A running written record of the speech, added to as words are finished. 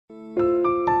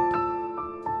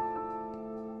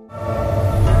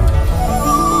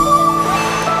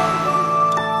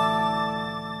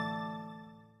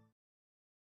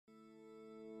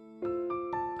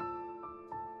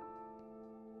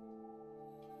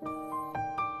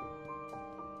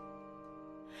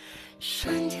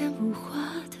山间无花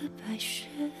的白雪，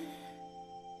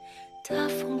大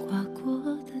风刮过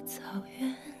的草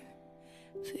原，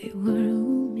飞蛾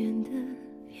入眠的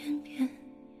翩翩，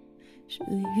是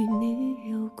与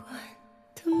你有关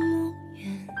的梦魇。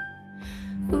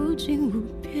无尽无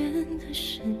边的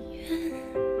深渊，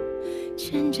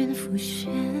渐渐浮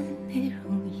现你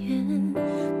容颜，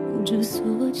不知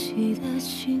所起的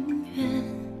情缘，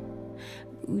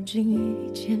如今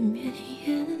已见面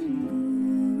言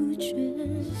不绝。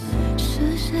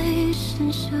是谁一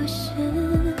声下线，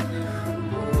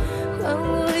换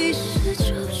我一世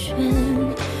周全？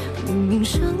明明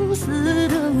生死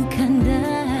都看淡，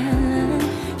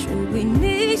却为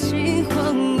你心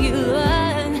慌意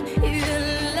乱。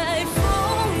原来风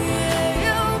月有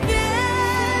变，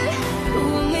我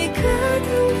每个等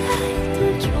待的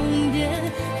终点，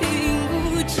并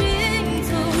无尽头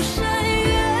山岳，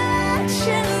千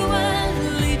万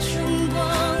里春光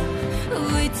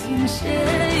未停歇。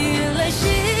原来星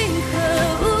河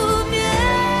无边，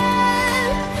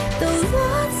都落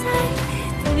在你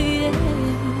的眼，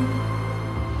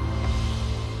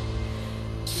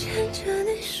牵着你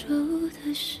手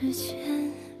的时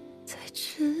间，才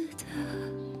值得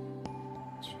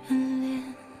眷恋。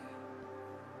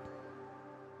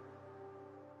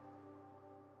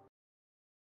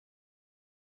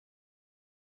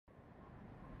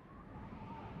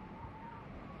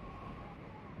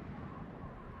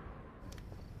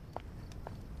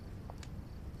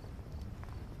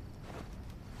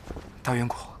大远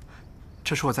谷，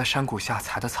这是我在山谷下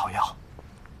采的草药，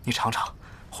你尝尝，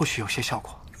或许有些效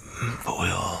果。不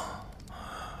用，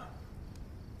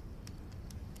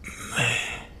没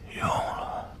用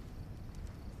了。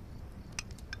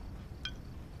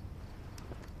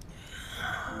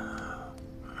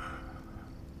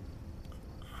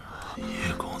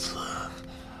叶公子，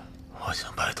我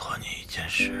想拜托你一件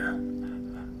事，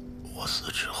我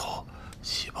死之后，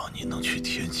希望你能去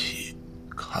天启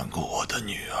看顾我的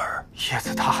女儿。叶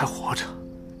子她还活着，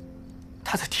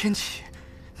她在天启，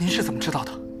您是怎么知道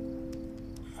的？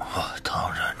我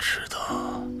当然知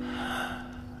道，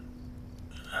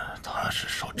她是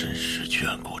受真实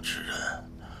眷顾之人。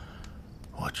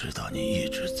我知道你一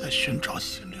直在寻找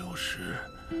星流石，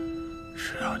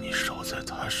只要你守在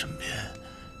她身边，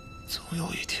总有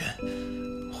一天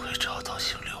会找到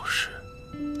星流石。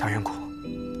大远谷，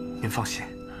您放心，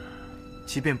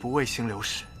即便不为星流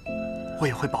石，我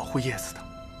也会保护叶子的。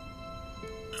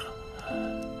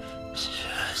谢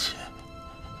谢。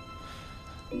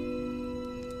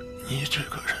你这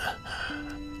个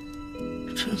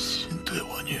人真心对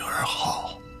我女儿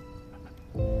好，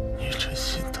你真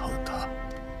心疼她，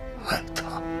爱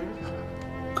她。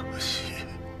可惜，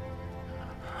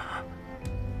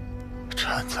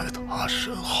站在她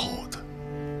身后的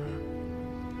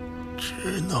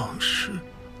只能是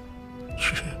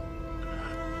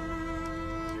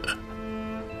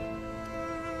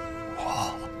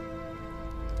我。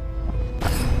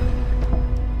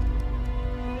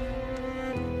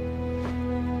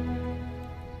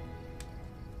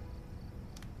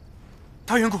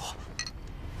大远谷，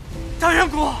大远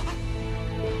谷！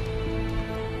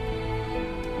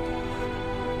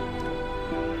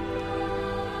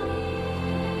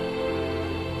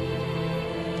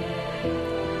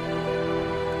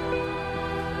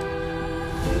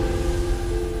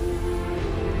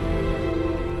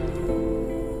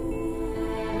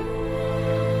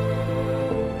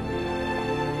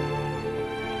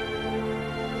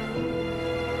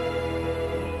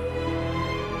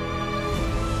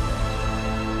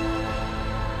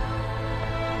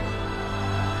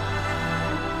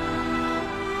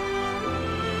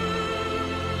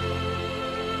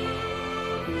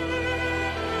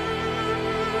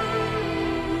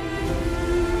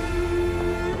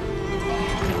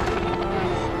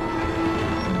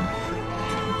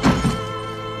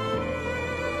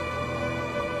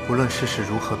无论世事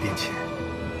如何变迁，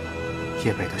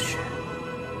叶北的血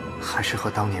还是和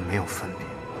当年没有分别。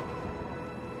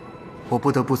我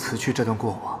不得不辞去这段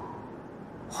过往，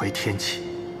回天启，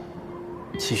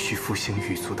继续复兴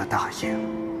羽族的大业。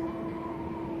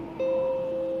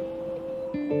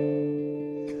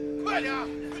快点，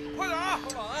快点啊！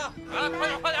老板啊，来，快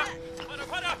点，快点，快点，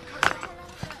快点！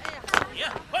你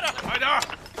快点，快点，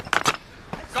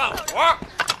干活！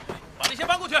把那些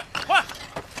搬过去，快，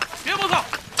别磨蹭。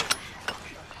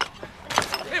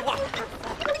废话，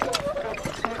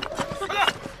快点，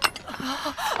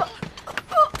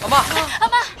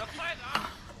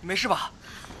你没事吧？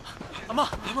阿妈，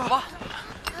阿妈，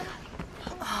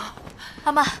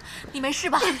阿妈，你没事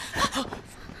吧？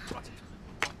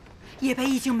叶北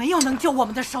已经没有能救我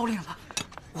们的首领了。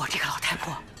我这个老太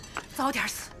婆，早点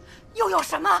死又有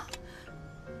什么？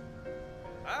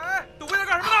哎，都回来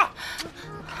干什么呢？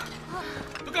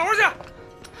都干活去！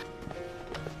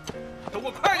都给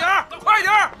我快点儿，快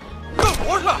点儿，干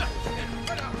活去！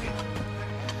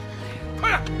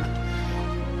快点，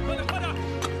快点，快点！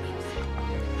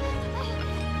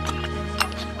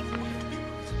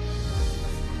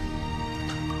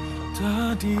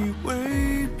大地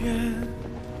未变，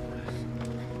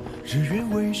日月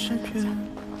未诗篇，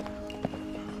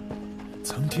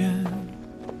苍天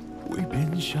未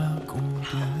变下宫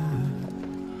殿，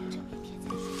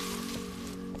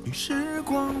与时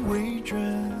光未倦，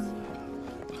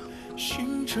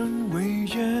星辰未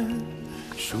淹，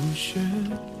书写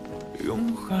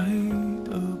永海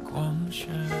的光线，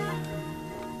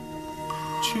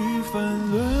去返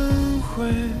轮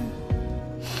回，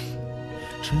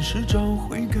尘世找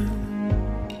慧根，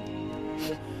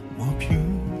磨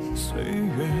平岁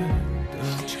月的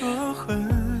折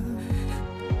痕。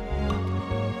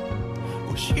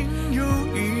我心有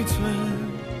一寸，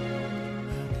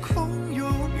空有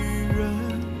一人，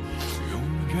永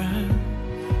远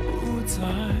不再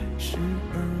是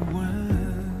耳闻。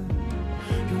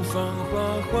用繁华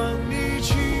换你青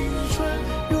春，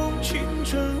用青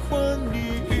春换你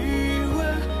余温，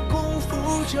共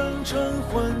赴江山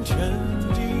换天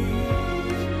地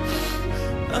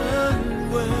安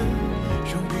稳。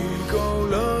用笔勾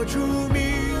勒出铭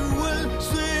文，随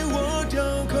我雕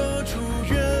刻出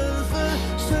缘分，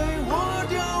随我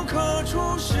雕刻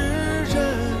出诗人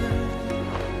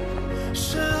身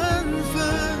份。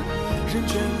人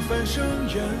间繁生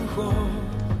烟火，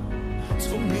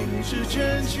从你指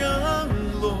尖降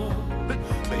落，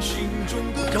被心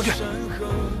中的山河。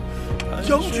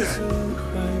将军，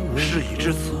事已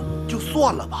至此，就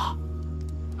算了吧。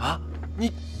啊，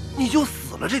你就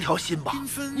死了这条心吧。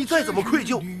你再怎么愧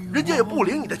疚，人家也不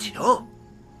领你的情。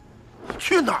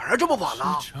去哪儿啊？这么晚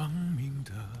了？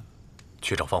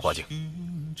去找放花镜。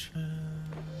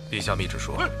陛下密旨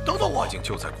说，等等我，花镜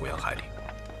就在古阳海里。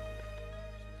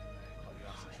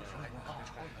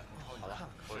好了，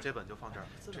我这本就放这儿。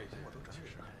这些我都准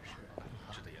备了，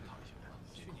值得研讨一下。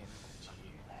去年的同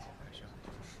期，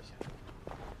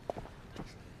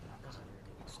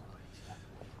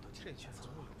这圈总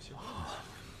有些问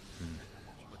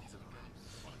题。问题在哪儿？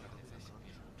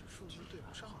这数据对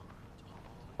不上。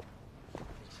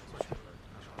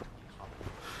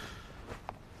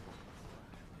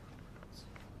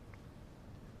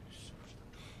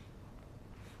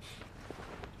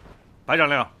白长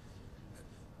令，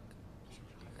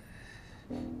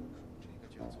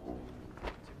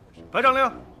白长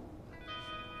令，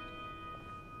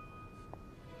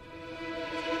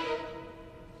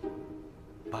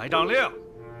白长令，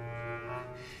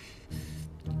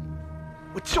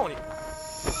我叫你，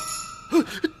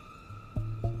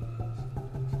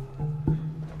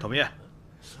陶明业，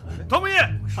陶明业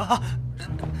啊！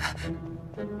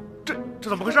这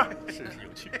怎么回事？真是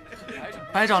有趣。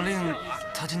白长令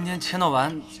他今天签到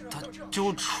完，他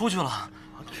就出去了。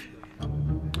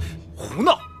胡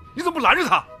闹！你怎么不拦着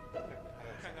他？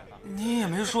你也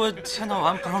没说签到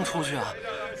完不让出去啊。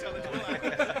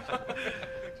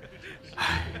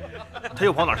哎，他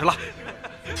又跑哪儿去了？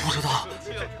不知道。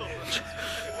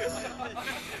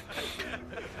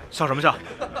笑什么笑？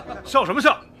笑什么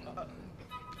笑？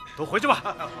都回去吧，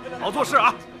好好做事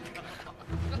啊！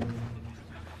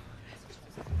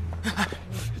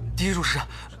第一主事，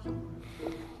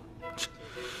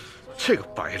这个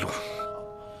白鹿，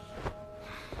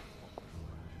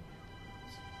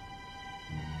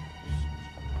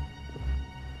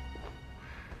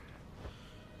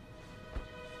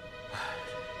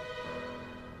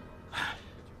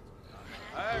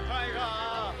哎，看一看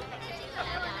啊！来，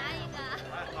我拿一个。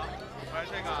哎，好，来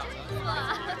这个。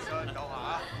你等会儿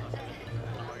啊，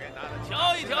我给你拿着。瞧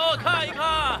一瞧，看一看，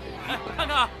哎，看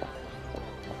看。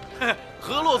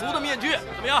河洛族的面具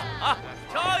怎么样啊？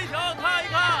瞧一瞧，看一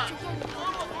看，河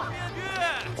洛族的面具。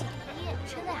咦，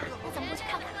真的呀？那咱们过去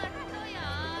看看。都有，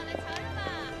来瞧瞧吧。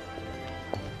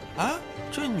哎，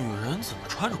这女人怎么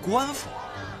穿着官服啊？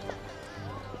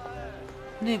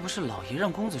那不是老爷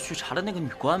让公子去查的那个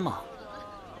女官吗？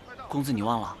公子你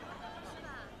忘了？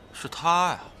是她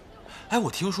呀。哎，我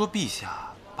听说陛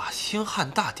下把星汉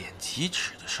大典吉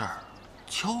尺的事儿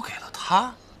交给了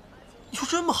她。你说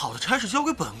这么好的差事交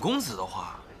给本公子的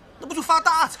话，那不就发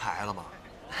大财了吗？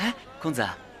哎，公子，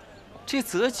这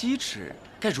择吉尺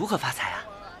该如何发财啊？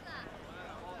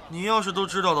你要是都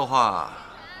知道的话，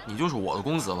你就是我的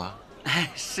公子了。哎，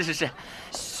是，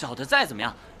小的再怎么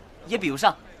样，也比不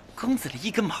上公子的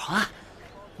一根毛啊。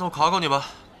那我考考你吧，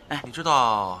你知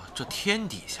道这天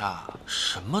底下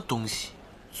什么东西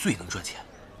最能赚钱？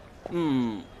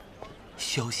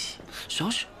消息。消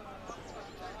息。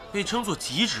被称作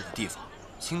极旨的地方，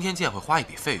青天剑会花一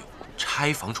笔费用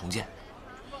拆房重建。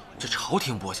这朝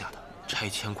廷拨下的拆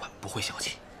迁款不会小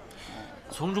气，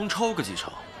从中抽个几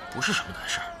成，不是什么难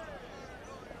事儿。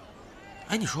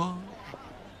哎，你说，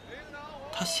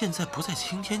他现在不在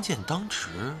青天剑当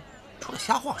值，出来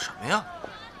瞎晃什么呀？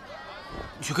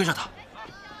你去跟上他。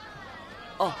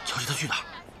哦，瞧瞧他去哪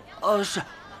儿？是。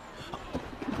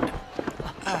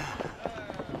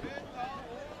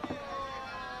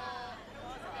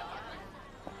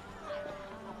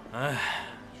哎，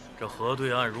这河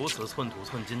对岸如此寸土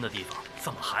寸金的地方，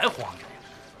怎么还荒着呀？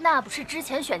那不是之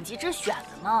前选集址选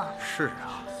的吗？是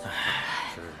啊，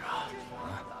是啊，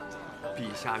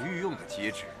陛下御用的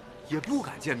机制，也不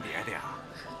敢见别的呀。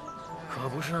可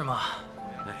不是嘛！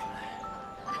哎，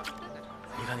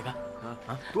你看，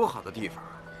多好的地方！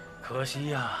可惜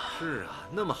呀。是啊，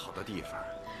那么好的地方，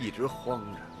一直荒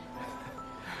着。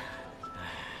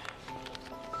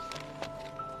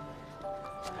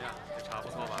哎呀，这茶不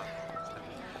错吧？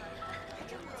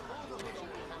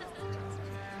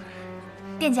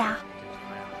店家，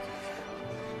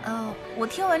我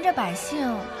听闻这百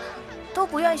姓都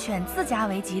不愿选自家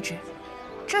为己旨，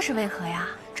这是为何呀？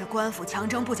这官府强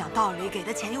征不讲道理，给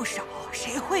的钱又少，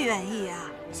谁会愿意啊？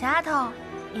小丫头，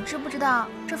你知不知道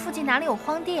这附近哪里有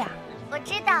荒地啊？我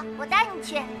知道，我带你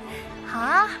去。好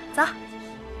啊，走。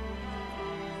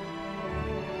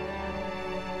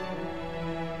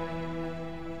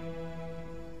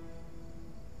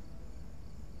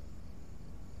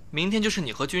明天就是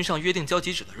你和君上约定交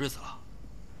集旨的日子了，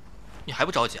你还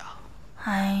不着急啊？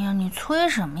哎呀，你催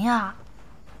什么呀？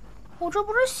我这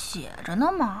不是写着呢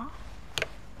吗？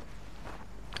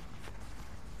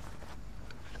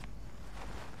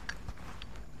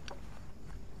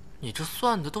你这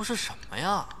算的都是什么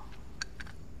呀？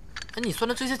哎，你算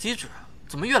的这些集旨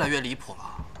怎么越来越离谱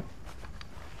了？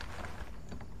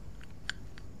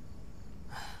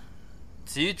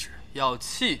集旨要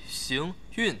气、形、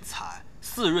运、彩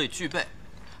4瑞俱备，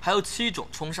还有7种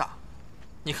冲煞。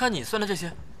你看你算的这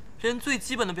些，连最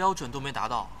基本的标准都没达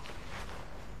到。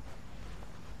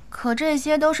可这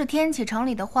些都是天启城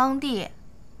里的荒地，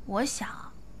我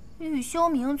想，玉修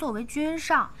明作为君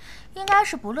上，应该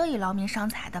是不乐意劳民伤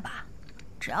财的吧？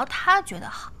只要他觉得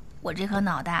好，我这颗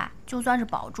脑袋就算是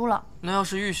保住了。那要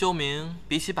是玉修明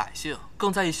比起百姓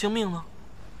更在意性命呢？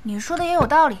你说的也有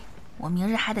道理，我明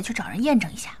日还得去找人验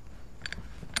证一下。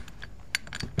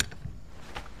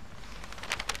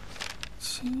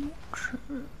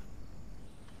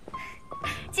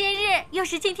今日又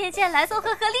是青天剑来送和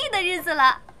合力的日子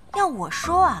了。要我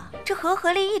说啊，这和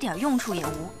合力一点用处也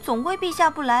无，总归陛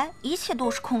下不来，一切都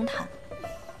是空谈。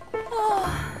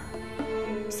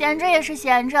闲着也是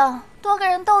闲着，多个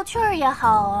人逗趣儿也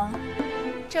好啊。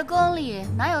这宫里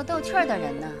哪有逗趣儿的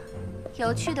人呢？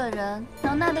有趣的人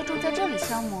能耐得住在这里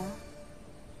消磨？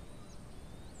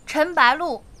陈白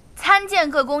露参见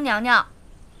各宫娘娘。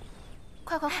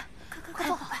快坐，快，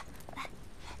来，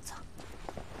走。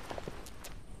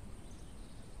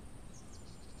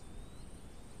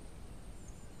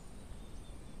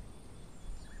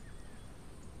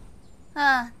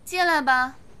进来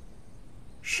吧。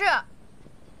是。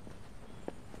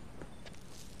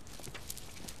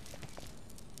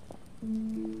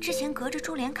之前隔着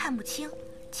珠帘看不清，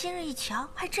今日一瞧，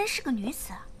还真是个女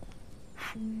子。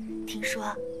听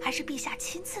说还是陛下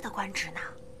亲赐的官职呢。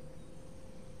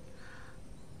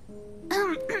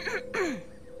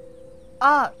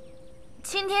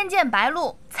青天剑白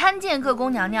露参见各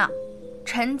宫娘娘，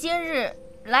臣今日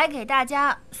来给大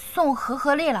家送和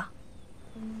合力了。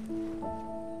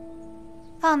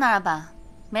放那儿吧，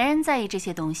没人在意这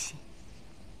些东西。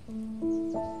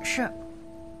是。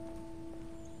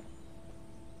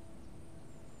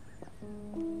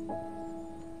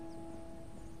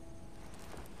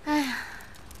哎呀，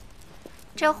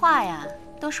这话呀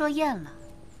都说厌了，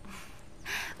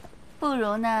不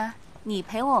如呢，你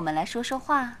陪我们来说说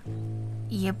话。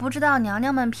也不知道娘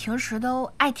娘们平时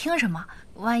都爱听什么，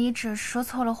万一这说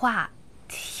错了话，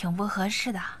挺不合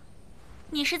适的。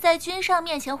你是在君上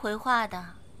面前回话的，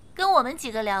跟我们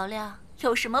几个聊聊，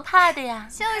有什么怕的呀？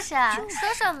就是啊，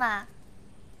说说嘛。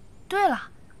对了，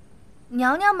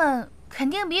娘娘们肯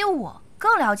定比我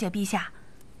更了解陛下。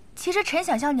其实臣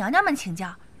想向娘娘们请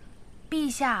教，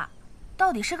陛下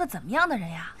到底是个怎么样的人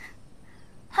呀？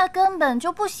他根本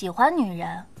就不喜欢女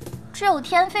人，只有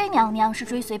天妃娘娘是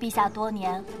追随陛下多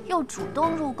年，又主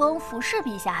动入宫服侍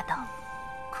陛下的。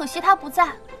可惜他不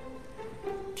在，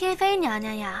天妃娘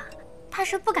娘呀，她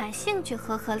是不感兴趣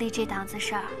和合力这档子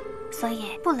事儿，所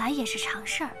以不来也是常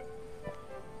事儿。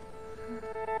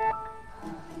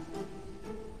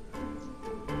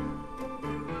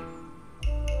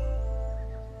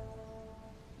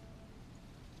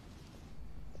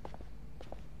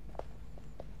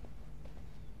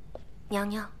娘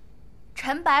娘，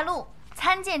臣白露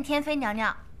参见天妃娘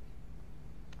娘。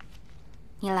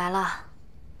你来了。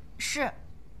是，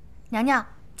娘娘，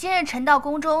今日臣到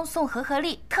宫中送和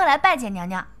力，特来拜见娘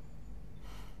娘。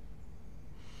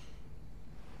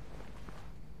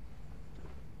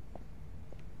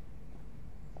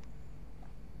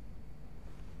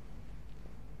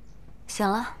行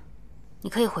了，你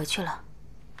可以回去了。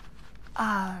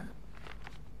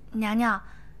娘娘，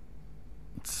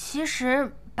其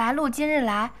实白露今日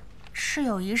来是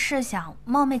有一事想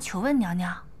冒昧求问娘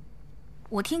娘。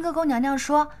我听各宫娘娘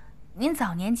说，您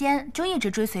早年间就一直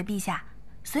追随陛下，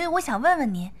所以我想问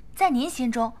问您，在您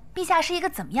心中，陛下是一个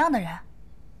怎么样的人？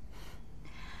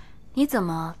你怎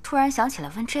么突然想起来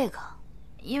问这个？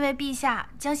因为陛下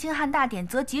将星汉大典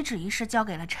择吉旨一事交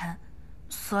给了臣，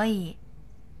所以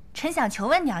臣想求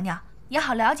问娘娘，也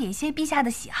好了解一些陛下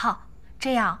的喜好，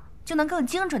这样就能更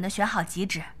精准地选好吉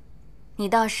旨。你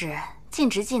倒是尽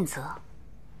职尽责。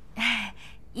哎，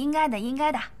应该的，应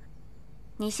该的。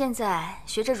你现在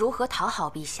学着如何讨好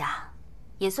陛下，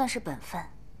也算是本分。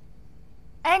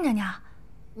哎，娘娘，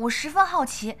我十分好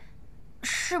奇，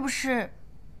是不是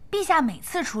陛下每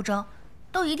次出征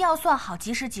都一定要算好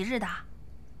吉时吉日的？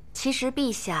其实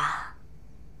陛下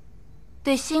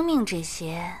对星命这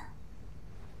些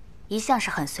一向是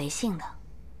很随性的。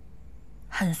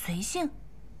很随性？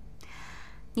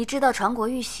你知道传国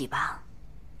玉玺吧？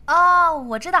哦，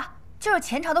我知道，就是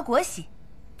前朝的国玺。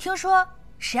听说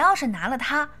谁要是拿了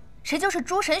它，谁就是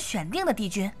诸神选定的帝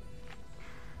君。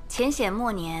乾显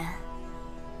末年，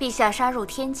陛下杀入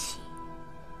天启，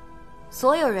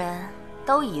所有人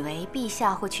都以为陛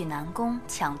下会去南宫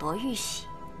抢夺玉玺，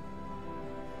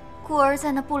故而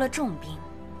在那布了重兵。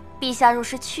陛下若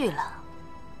是去了，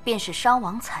便是伤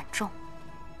亡惨重。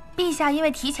陛下因为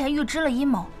提前预知了阴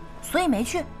谋，所以没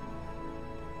去。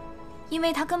因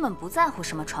为他根本不在乎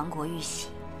什么传国玉玺，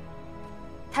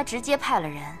他直接派了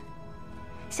人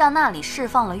向那里释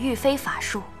放了御妃法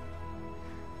术，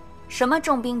什么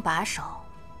重兵把守，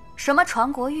什么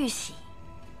传国玉玺，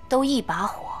都一把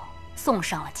火送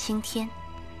上了青天。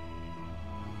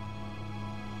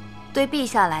对陛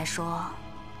下来说，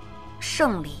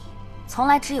胜利从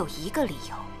来只有一个理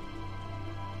由，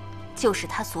就是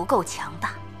他足够强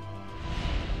大。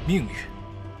命运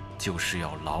就是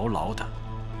要牢牢地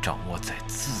掌握在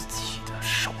自己的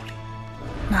手里。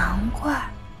难怪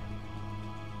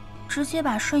直接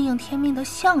把顺应天命的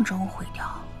象征毁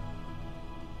掉，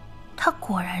他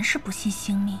果然是不信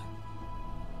星命。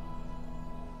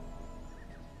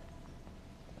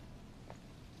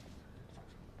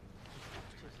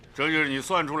这就是你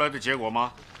算出来的结果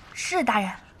吗？是，大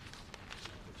人。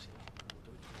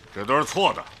这都是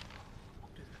错的。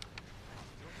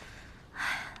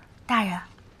大人，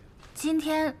今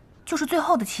天就是最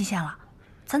后的期限了，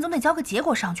咱总得交个结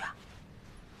果上去啊。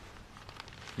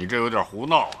你这有点胡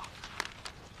闹啊！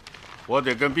我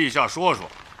得跟陛下说说，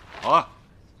啊，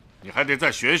你还得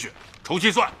再学学，重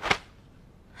新算。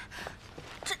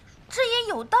这也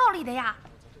有道理的呀。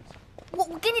我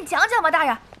给你讲讲吧，大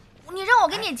人，你让我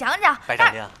给你讲讲。白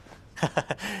长令，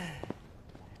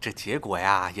这结果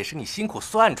呀，也是你辛苦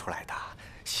算出来的，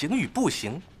行与不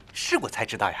行，试过才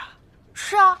知道呀。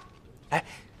是啊。哎，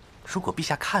如果陛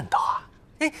下看到啊，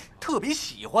特别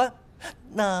喜欢，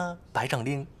那白长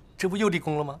令这不又立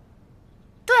功了吗？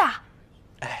对啊，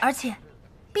而且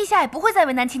陛下也不会再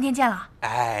为难青天剑了。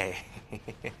哎，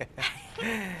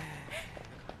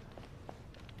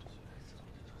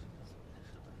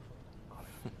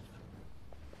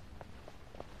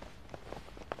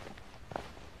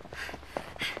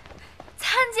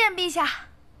参见陛下。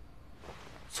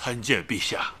参见陛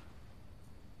下。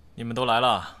你们都来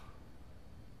了。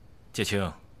介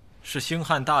清，是星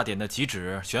汉大典的吉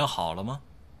旨选好了吗？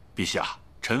陛下，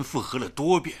臣复核了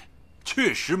多遍，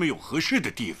确实没有合适的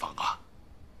地方啊。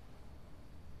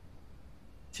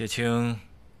介清，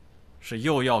是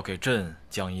又要给朕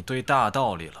讲一堆大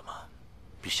道理了吗？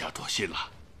陛下多心了，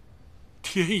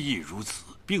天意如此，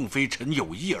并非臣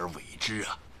有意而为之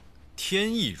啊。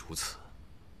天意如此？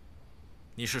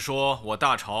你是说我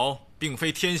大朝并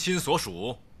非天心所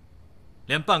属，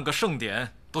连办个盛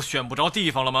典都选不着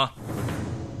地方了吗？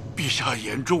陛下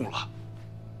言重了，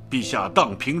陛下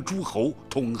荡平诸侯，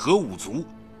统合五族，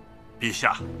陛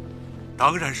下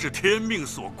当然是天命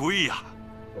所归呀。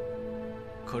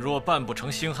可若办不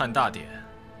成星汉大典，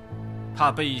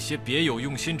怕被一些别有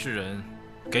用心之人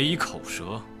给以口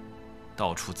舌，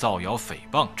到处造谣诽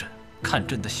谤朕，看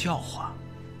朕的笑话。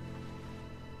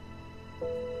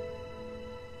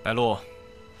白露，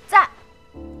在。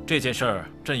这件事儿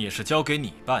朕也是交给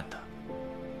你办的，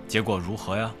结果如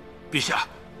何呀？陛下，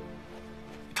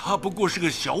他不过是个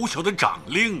小小的长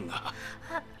令啊，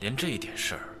连这点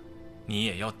事儿，你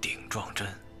也要顶撞朕？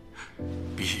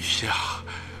陛下。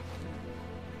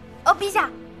哦，陛下，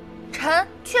臣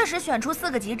确实选出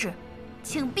4个吉旨，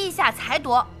请陛下裁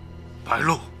夺。白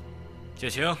露，谢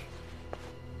卿，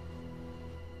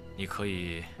你可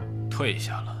以退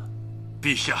下了。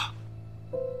陛下，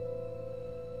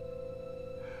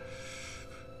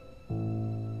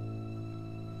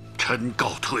臣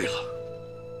告退了。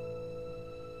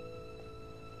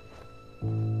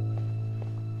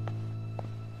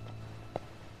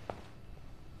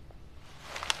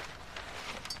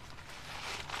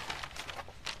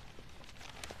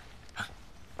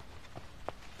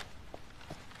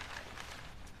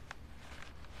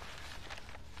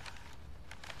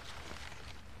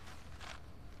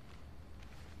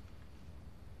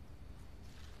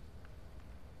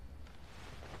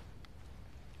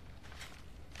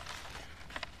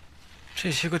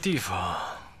这些个地方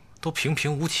都平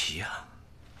平无奇呀，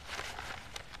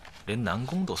连南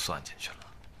宫都算进去了。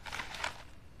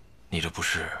你这不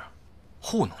是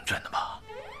糊弄朕的吧？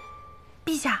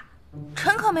陛下，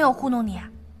臣可没有糊弄你。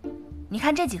你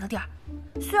看这几个地儿，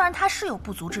虽然它是有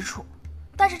不足之处，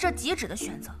但是这吉旨的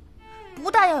选择，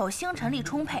不但要有星辰力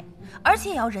充沛，而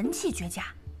且也要人气绝佳，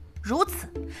如此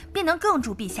便能更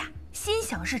助陛下心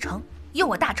想事成，佑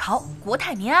我大朝国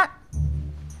泰民安。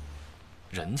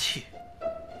人气？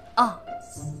哦，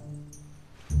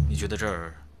你觉得这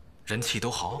儿人气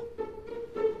都好？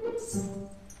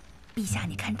陛下，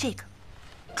你看这个，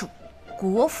主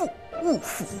国富物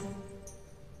富。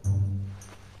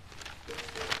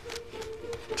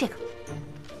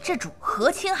这主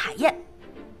和亲海晏。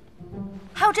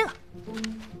还有这个，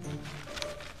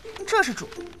这是主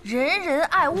人人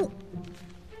爱物。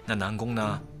那南宫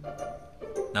呢？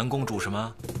南宫主什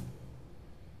么？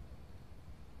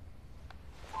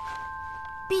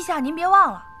陛下，您别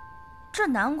忘了，这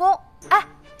南宫，哎，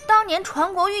当年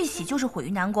传国玉玺就是毁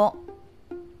于南宫。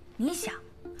你想，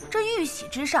这玉玺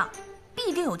之上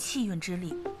必定有气运之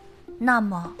力，那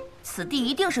么此地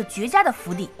一定是绝佳的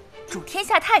福地，主天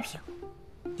下太平。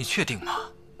你确定吗？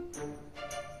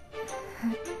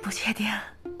不确定。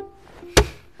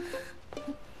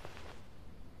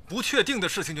不确定的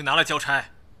事情就拿来交差，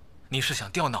你是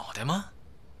想掉脑袋吗？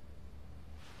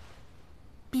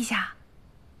陛下，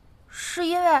是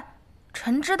因为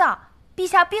臣知道陛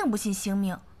下并不信星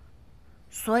命，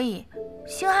所以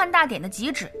星汉大典的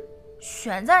吉旨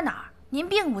选在哪儿，您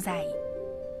并不在意。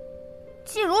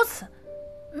既如此，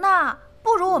那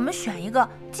不如我们选一个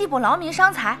既不劳民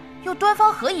伤财，又端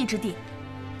方合宜之地。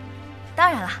当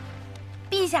然了，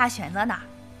陛下选择哪儿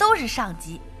都是上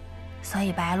吉，所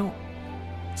以白鹿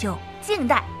就静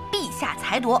待陛下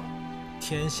裁夺。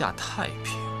天下太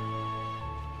平，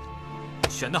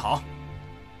选得好，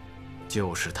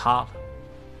就是他了。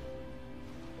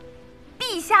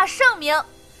陛下圣明。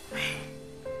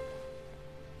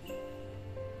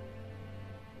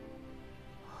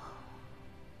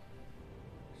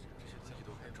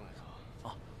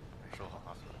收好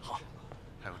啊。好，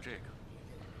还有这个。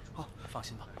哦，放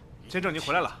心吧。监正，您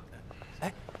回来了。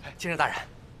哎，监正大人，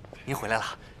您回来了。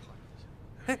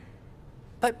哎，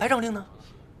白掌令呢？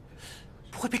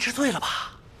不会被治罪了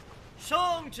吧？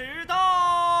圣旨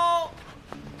到。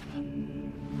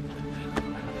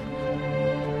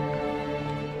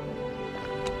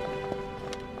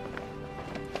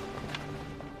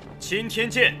钦天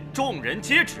监众人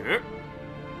接旨。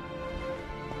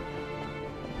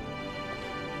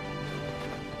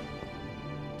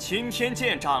钦天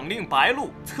监长令白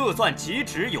鹿策钻吉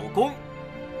旨有功，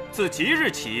自即日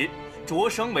起擢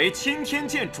升为钦天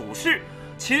监主事，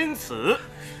钦此。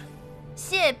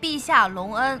谢陛下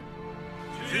隆恩。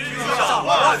君上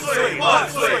万岁万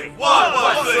岁万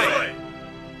万岁！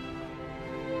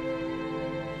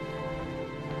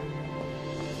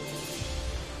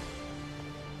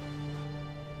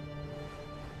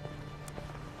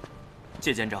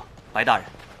谢监正，白大人，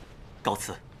告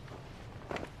辞。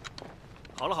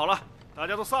好了好了，大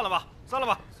家都散了吧，散了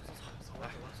吧。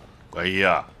管一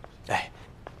啊，哎，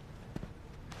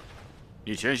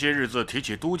你前些日子提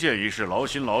起督建一事，劳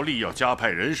心劳力，要加派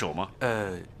人手吗？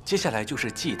接下来就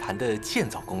是祭坛的建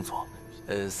造工作，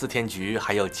司天局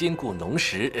还要兼顾农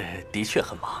时，的确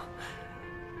很忙。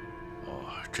哦，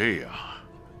这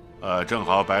样，正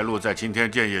好白鹿在钦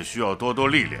天监也需要多多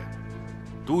历练，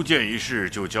督建一事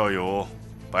就交由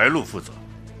白鹿负责。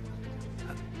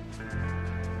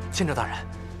监察大人，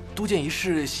督监一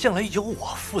事向来由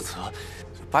我负责，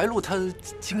白鹿她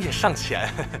经验尚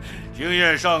浅。经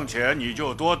验尚浅，你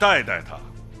就多带带她，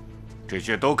这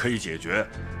些都可以解决，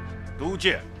督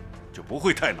监就不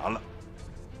会太难了。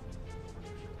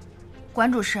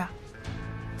管主事，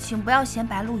请不要嫌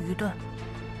白鹿愚钝。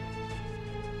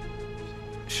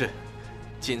是，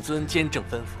谨遵监正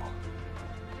吩咐。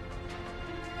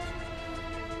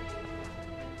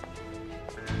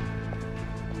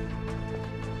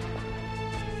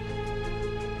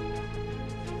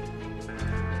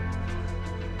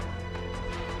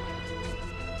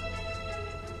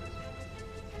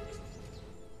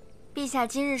陛下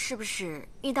今日是不是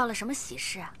遇到了什么喜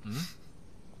事啊？嗯，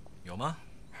有吗？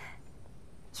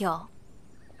有。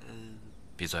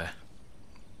闭嘴！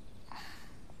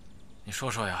你说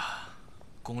说呀，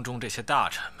宫中这些大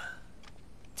臣们，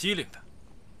机灵的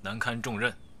难堪重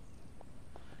任，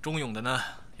忠勇的呢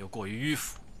又过于迂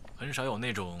腐，很少有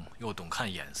那种又懂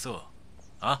看眼色，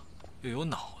啊，又有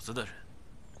脑子的人，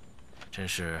真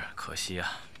是可惜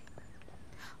啊。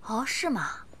哦，是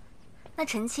吗？那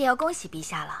臣妾要恭喜陛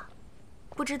下了。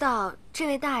不知道这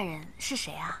位大人是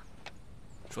谁啊？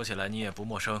说起来你也不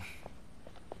陌生，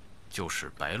就是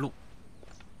白鹿。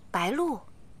白鹿？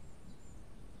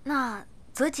那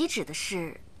择吉旨的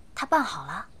事，他办好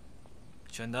了？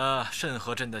选得甚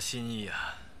合朕的心意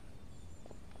啊！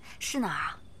是哪儿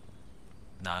啊？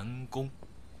南宫。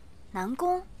南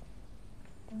宫？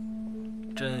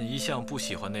朕一向不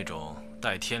喜欢那种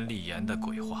带天立言的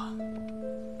鬼话。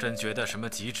朕觉得什么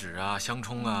吉旨啊、相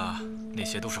冲啊，那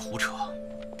些都是胡扯，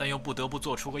但又不得不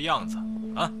做出个样子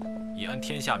啊，以安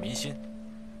天下民心。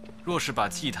若是把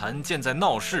祭坛建在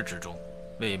闹市之中，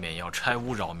未免要拆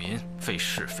污扰民，费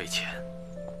事费钱。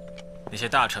那些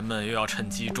大臣们又要趁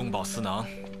机中饱私囊。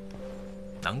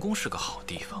南宫是个好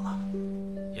地方啊，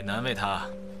也难为他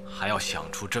还要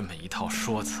想出这么一套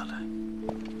说辞来。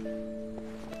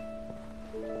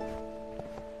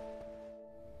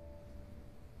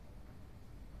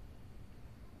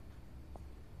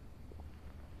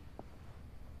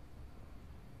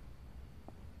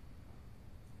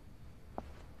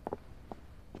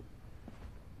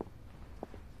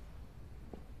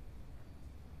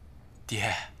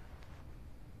爹，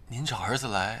您找儿子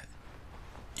来，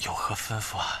有何吩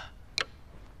咐啊？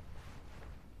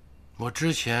我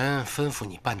之前吩咐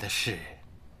你办的事，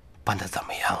办得怎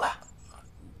么样了？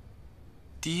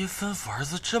爹吩咐儿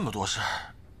子这么多事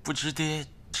儿，不知爹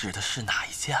指的是哪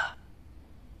一件？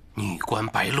女官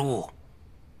白鹿。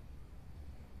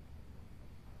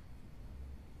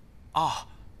哦，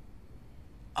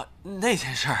那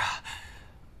件事儿啊，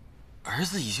儿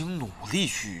子已经努力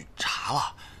去查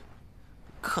了。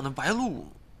可那白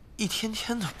鹿一天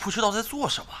天的不知道在做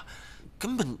什么，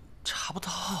根本查不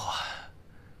到啊！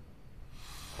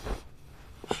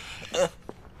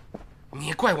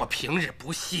你怪我平日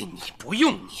不信你，不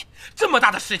用你，这么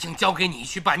大的事情交给你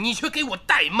去办，你却给我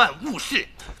怠慢误事。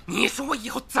你说我以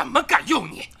后怎么敢用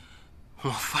你？我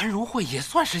樊如慧也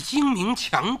算是精明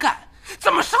强干，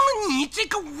怎么伤了你这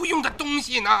个无用的东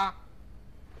西呢？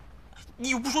你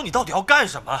又不说你到底要干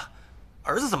什么，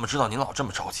儿子怎么知道您老这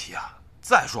么着急啊？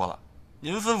再说了，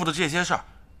您吩咐的这些事儿，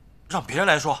让别人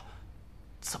来说，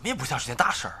怎么也不像是件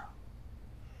大事儿啊。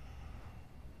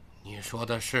你说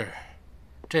的是，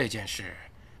这件事，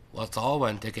我早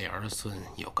晚得给儿孙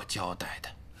有个交代的。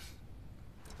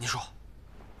你说，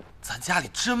咱家里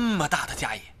这么大的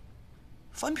家业，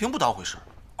樊平不当回事，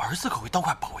儿子可会当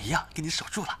块宝一样给你守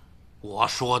住了。我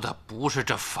说的不是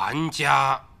这樊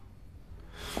家，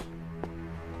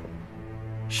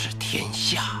是天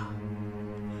下。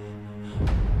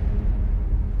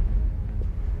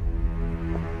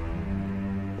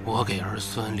我给儿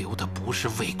孙留的不是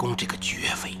魏公这个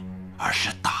爵位，而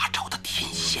是大朝的天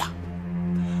下。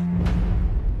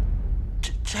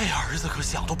这儿子可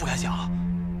想都不敢想。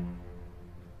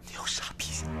你要杀陛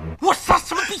下？我杀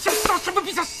什么陛下？杀什么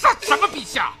陛下？杀什么陛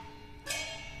下？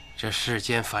这世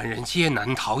间凡人皆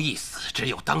难逃一死，只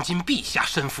有当今陛下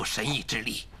身负神意之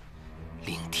力，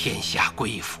令天下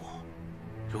归服。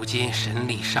如今神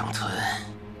力尚存，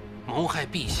谋害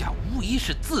陛下无疑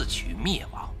是自取灭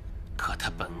亡。可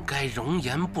他本该容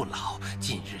颜不老，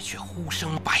近日却忽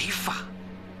生白发。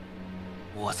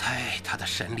我猜他的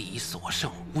神力已所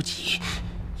剩无几，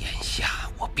眼下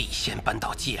我必先搬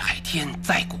到界海天，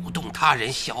再鼓动他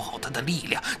人消耗他的力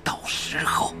量，到时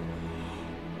候。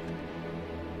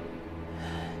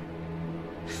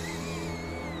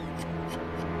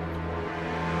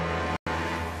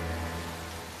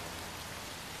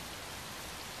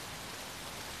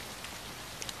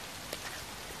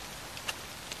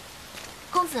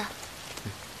公子，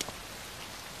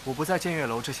我不在建月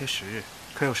楼这些时日，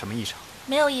可有什么异常？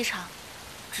没有异常，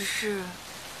只是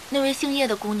那位姓叶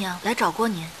的姑娘来找过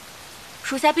您，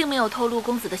属下并没有透露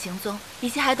公子的行踪，一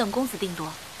切还等公子定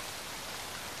夺。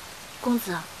公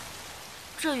子，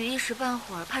这雨一时半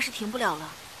会儿怕是停不了了，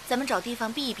咱们找地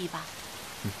方避一避吧。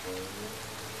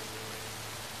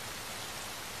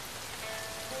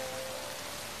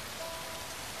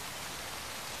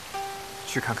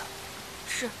去看看。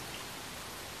是。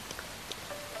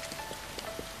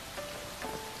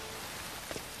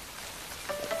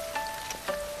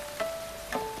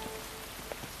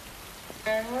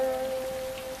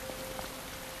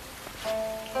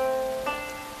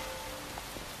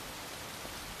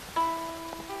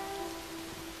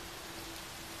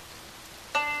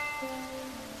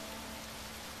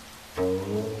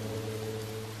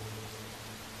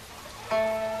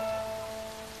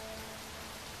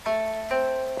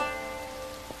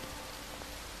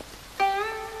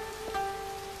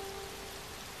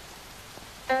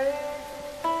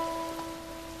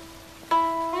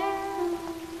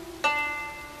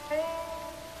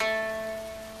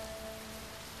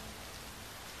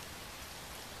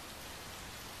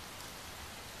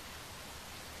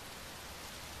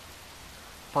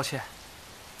抱歉，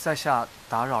在下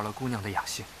打扰了姑娘的雅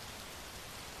兴。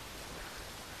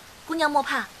姑娘莫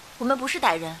怕，我们不是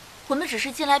歹人，我们只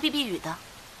是进来避避雨的。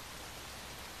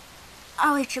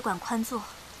二位只管宽坐，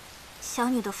小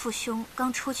女的父兄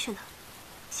刚出去了，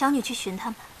小女去寻他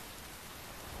们。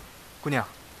姑娘，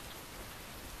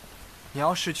你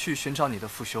要是去寻找你的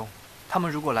父兄，他们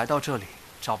如果来到这里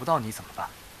找不到你怎么办？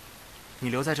你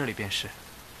留在这里便是，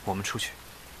我们出去。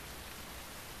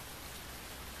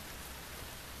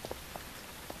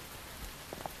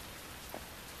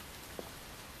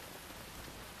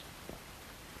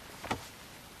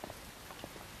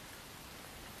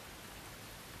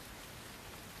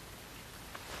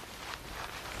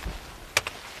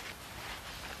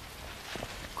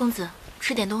公子，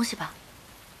吃点东西吧。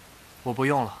我不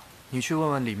用了，你去问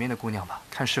问里面的姑娘吧，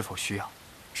看是否需要。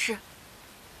是。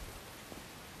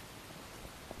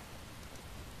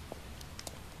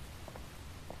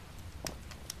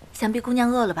想必姑娘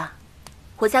饿了吧？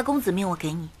我家公子命我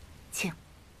给你，请。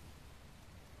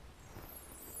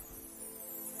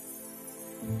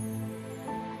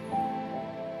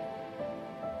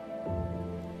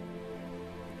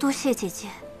多谢姐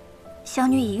姐，小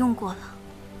女已用过了。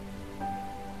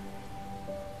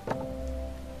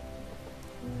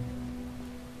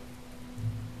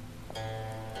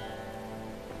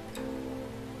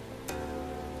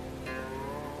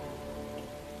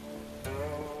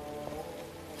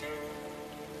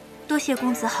多谢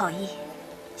公子好意，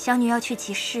小女要去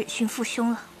集市寻父兄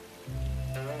了。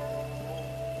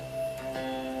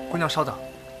姑娘稍等，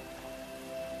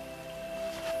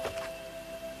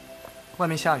外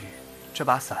面下雨，这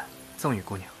把伞赠与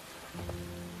姑娘。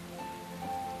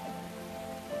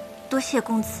多谢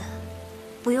公子，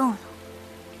不用了。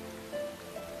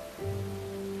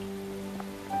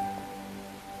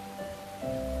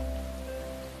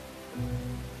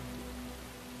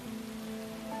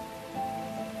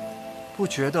不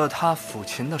觉得他抚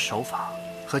琴的手法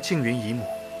和静云姨母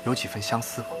有几分相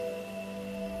似吗？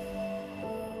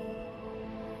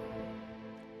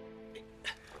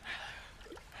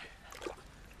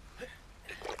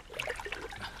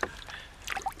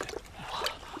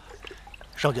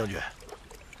上将军，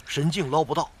神镜捞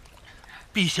不到，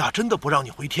陛下真的不让你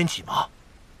回天启吗？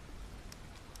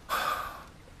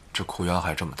这苦园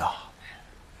海这么大，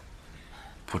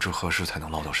不知何时才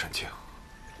能捞到神镜。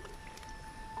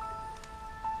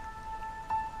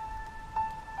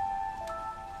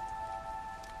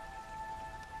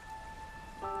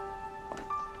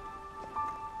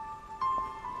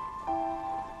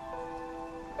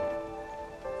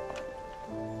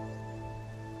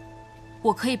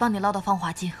我可以帮你捞到芳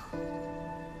华镜。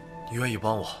你愿意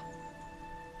帮我？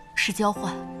是交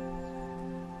换。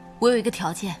我有一个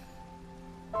条件，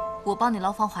我帮你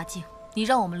捞芳华镜，你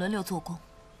让我们轮流做工，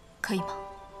可以吗？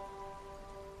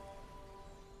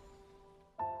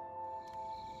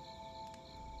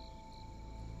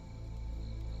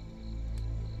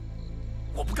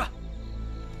我不干！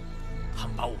他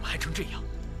们把我们害成这样，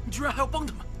你居然还要帮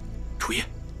他们？楚叶，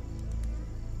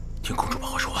听公主把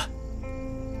话说完。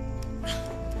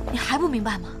你还不明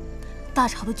白吗？大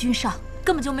朝的君上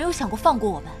根本就没有想过放过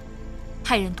我们，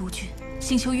派人督军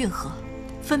兴修运河，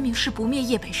分明是不灭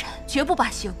夜北山，绝不罢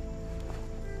休。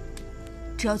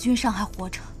只要君上还活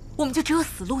着，我们就只有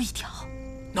死路一条。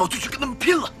那我就去跟他们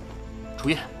拼了！楚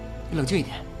叶，你冷静一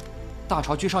点。大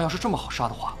朝君上要是这么好杀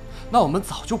的话，那我们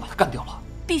早就把他干掉了。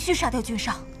必须杀掉君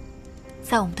上，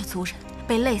在我们的族人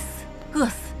被累死、饿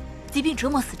死、疾病折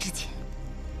磨死之前，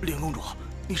莲公主，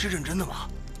你是认真的吗？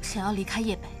想要离开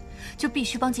叶北，就必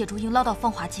须帮借珠英捞到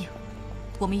芳华镜。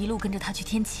我们一路跟着他去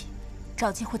天启，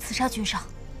找机会刺杀君上。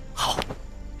好，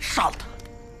杀了他！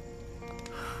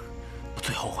我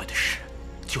最后悔的事，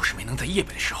就是没能在叶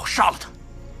北的时候杀了他。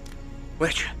我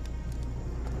也去，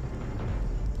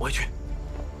我也去，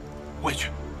我也去，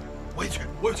我也去，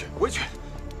我也去，我也去。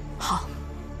好，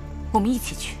我们一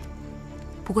起去。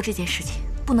不过这件事情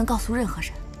不能告诉任何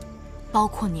人，包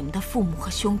括你们的父母和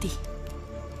兄弟。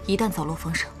一旦走漏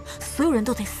风声，所有人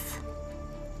都得死。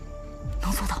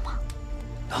能做到吗？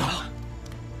能。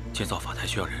建造法台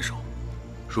需要人手，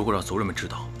如果让族人们知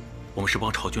道我们是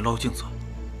帮朝军捞镜子，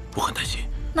我很担心。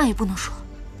那也不能说，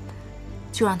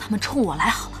就让他们冲我来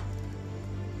好了。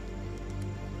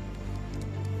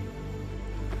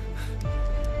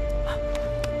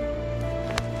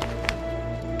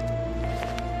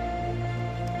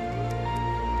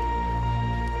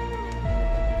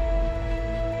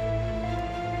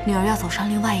女儿要走上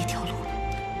另外一条路了，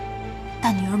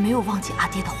但女儿没有忘记阿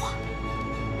爹的话，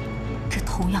这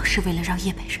同样是为了让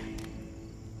叶北人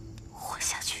活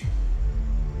下去。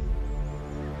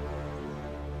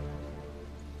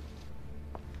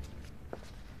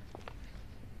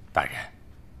大人，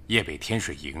叶北天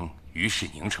水营于世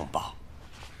宁城报。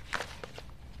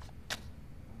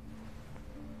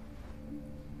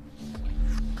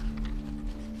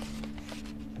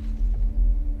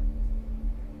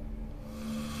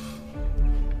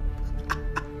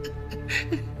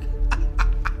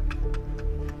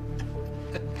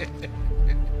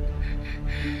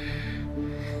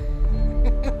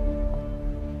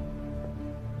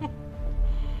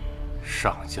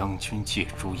上将军借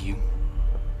朱英，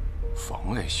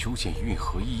妨碍修建运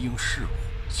河一应事务，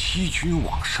欺君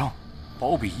罔上，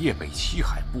包庇叶北七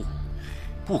海部，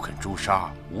不肯诛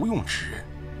杀无用之人。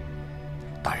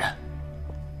大人，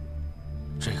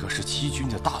这个是欺君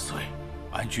的大罪，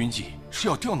按军纪是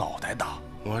要掉脑袋的。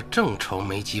我正愁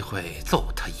没机会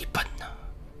揍他一本呢，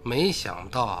没想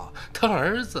到他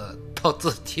儿子倒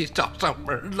自己找上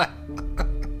门来。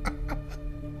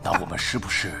那我们是不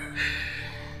是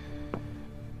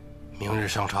明日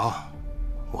上朝，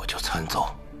我就参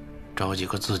奏，找几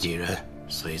个自己人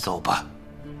随奏吧。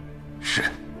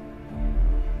是。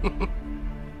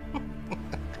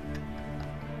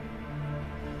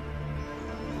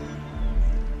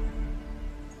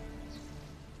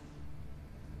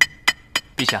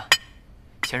陛下，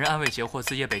前日暗卫截获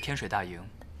自叶北天水大营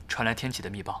传来天启的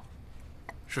密报，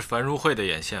是樊如慧的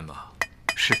眼线吧？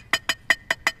是。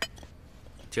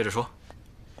接着说。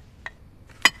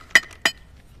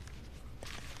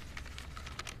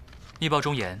密报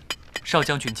中言，少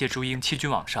将军借朱英欺君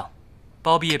罔上，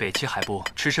包庇叶北七海部，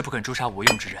迟迟不肯诛杀无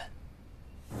用之人。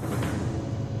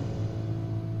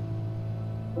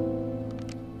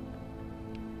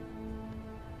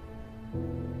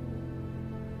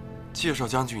介少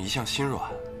将军一向心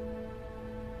软，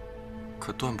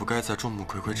可断不该在众目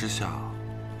睽睽之下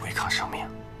违抗圣命。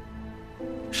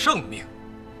圣命？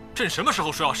朕什么时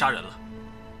候说要杀人了？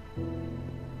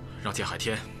让剑海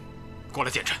天过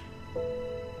来见朕。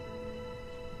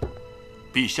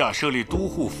陛下设立都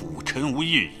护府，臣无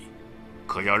异议。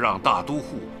可要让大都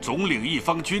护总领一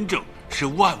方军政，是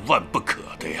万万不可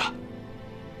的呀。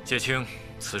戒清，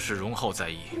此事容后再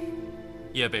议。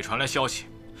叶北传来消息，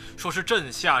说是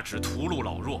朕下旨屠戮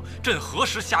老弱，朕何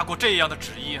时下过这样的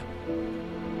旨意啊？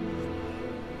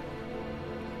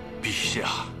陛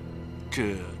下，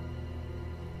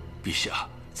陛下，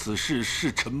此事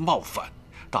是臣冒犯。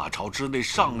大朝之内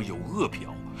尚有恶殍，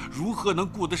如何能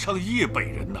顾得上叶北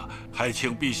人呢？还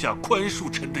请陛下宽恕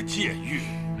臣的僭越。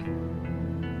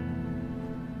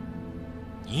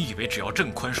你以为只要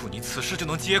朕宽恕你，此事就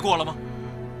能结过了吗？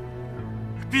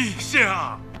陛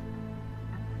下，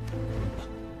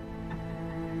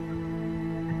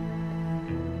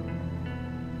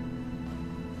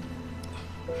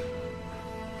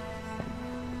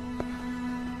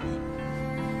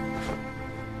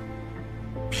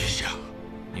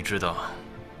你知道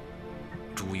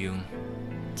朱英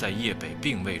在叶北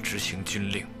并未执行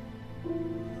军令，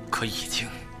可已经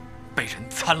被人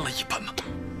参了一本吗？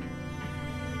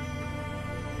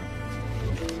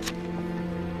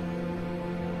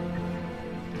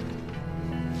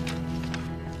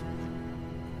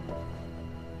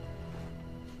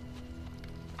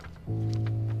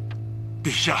陛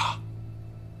下，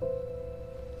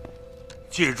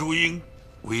借朱英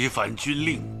违反军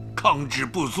令，抗旨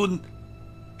不遵，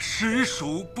实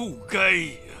属不该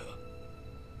也。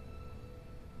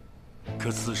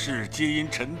可此事皆因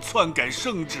臣篡改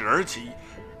圣旨而起，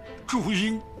朱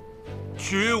英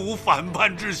绝无反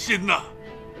叛之心呐。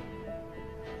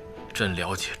朕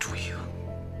了解朱英，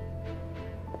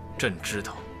朕知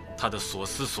道他的所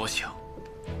思所想，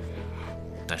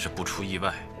但是不出意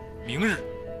外，明日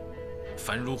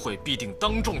樊如慧必定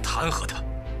当众弹劾他，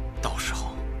到时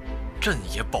候朕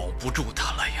也保不住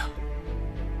他了呀。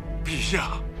陛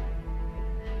下，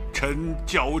臣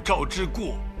矫诏之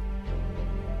过，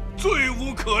罪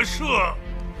无可赦。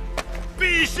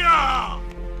陛下，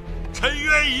臣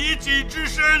愿以己之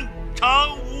身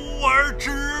偿吾儿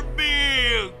之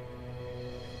命。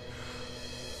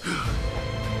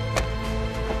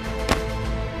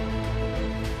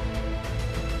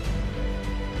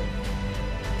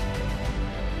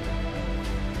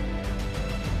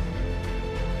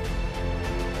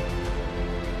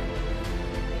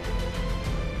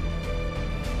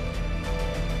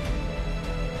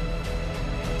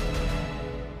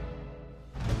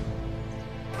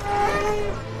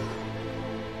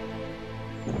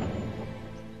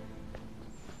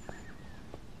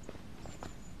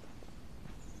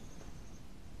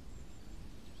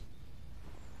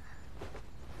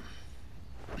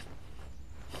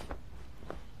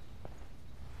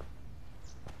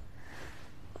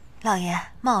老爷，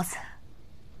帽子。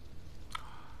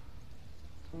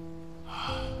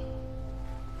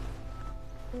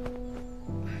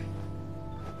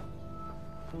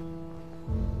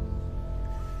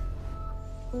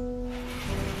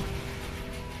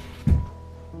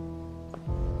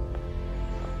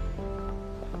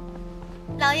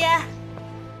老爷，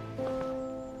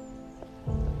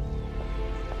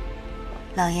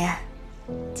老爷，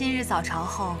今日早朝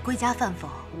后归家饭否？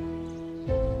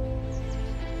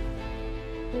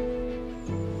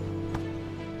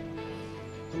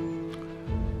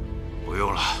不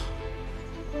用了。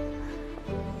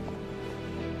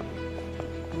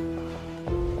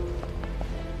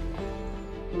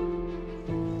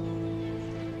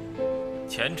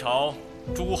前朝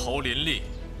诸侯林立，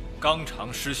纲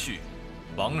常失序，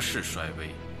王室衰微，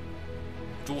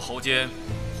诸侯间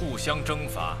互相征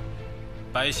伐，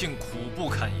百姓苦不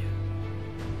堪言。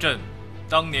朕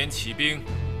当年起兵，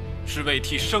是为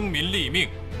替生民立命，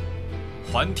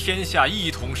还天下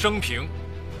一统生平。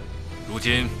如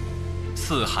今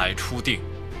四海初定，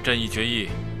朕已决议，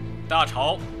大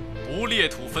朝不列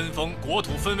土分封，国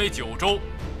土分为9州，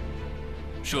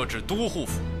设置都护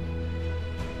府。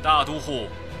大都护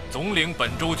总领本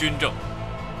州军政，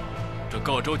这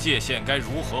各州界限该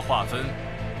如何划分？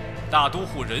大都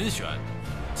护人选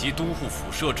及都护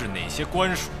府设置哪些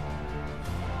官署？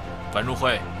樊如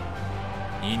慧，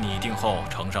你拟定后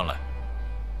呈上来。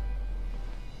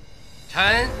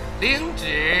臣领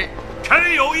旨。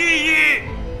臣有异议。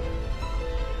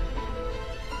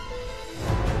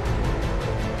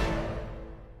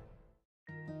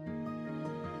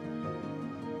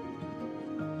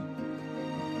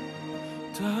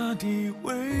大地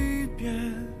未变，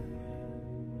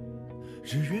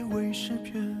日月未失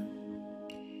偏，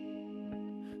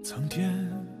苍天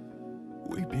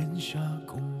未变下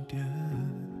宫殿，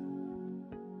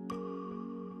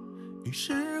以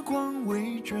时光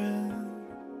为卷，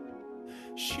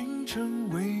星辰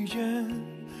为眼，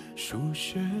书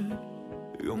写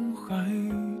永海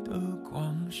的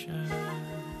光线，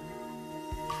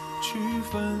去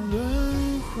返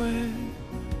轮回，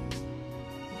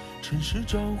尘世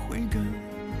找慧根，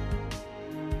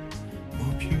磨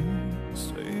平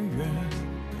岁月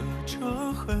的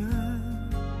折痕。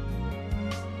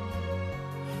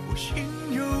我心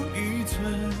有一寸，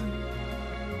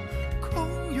空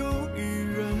有一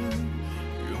人，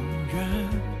永远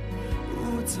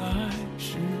不再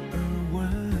是耳闻。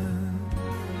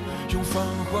用繁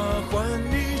华换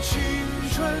你青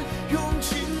春，用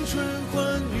青春换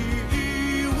你一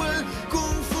吻，功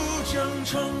夫将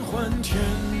偿还天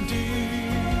地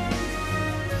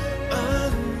安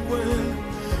稳，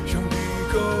用笔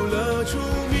勾勒出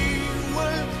铭文，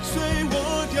随我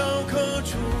雕刻出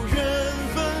缘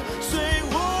分，随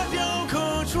我雕刻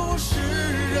出诗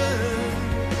人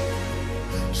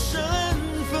身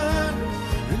份。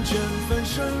人间翻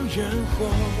生烟火，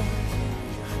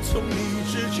从你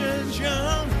指尖降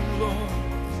落，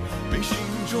被心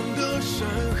中的山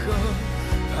河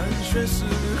盘旋四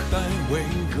海为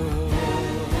歌。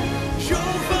用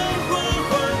繁华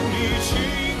换你青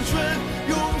春，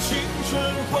用青春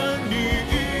换你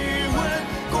一吻，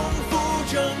功夫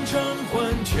将偿还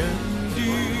天地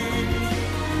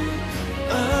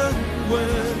安稳。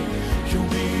用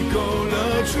笔勾勒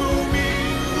出铭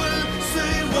文，随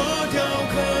我雕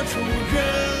刻出缘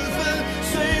分，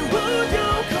随我雕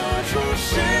刻出诗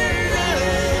人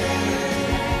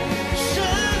身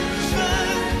份。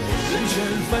人间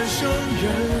翻生烟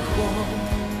火，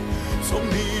从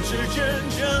你指尖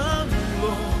降落，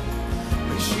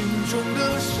被心中的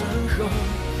山河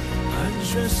盘旋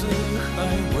却四海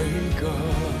为歌。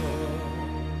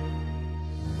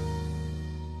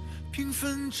平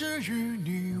分之于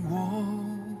你我，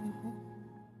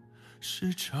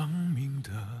是长明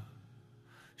的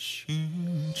星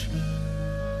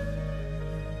辰。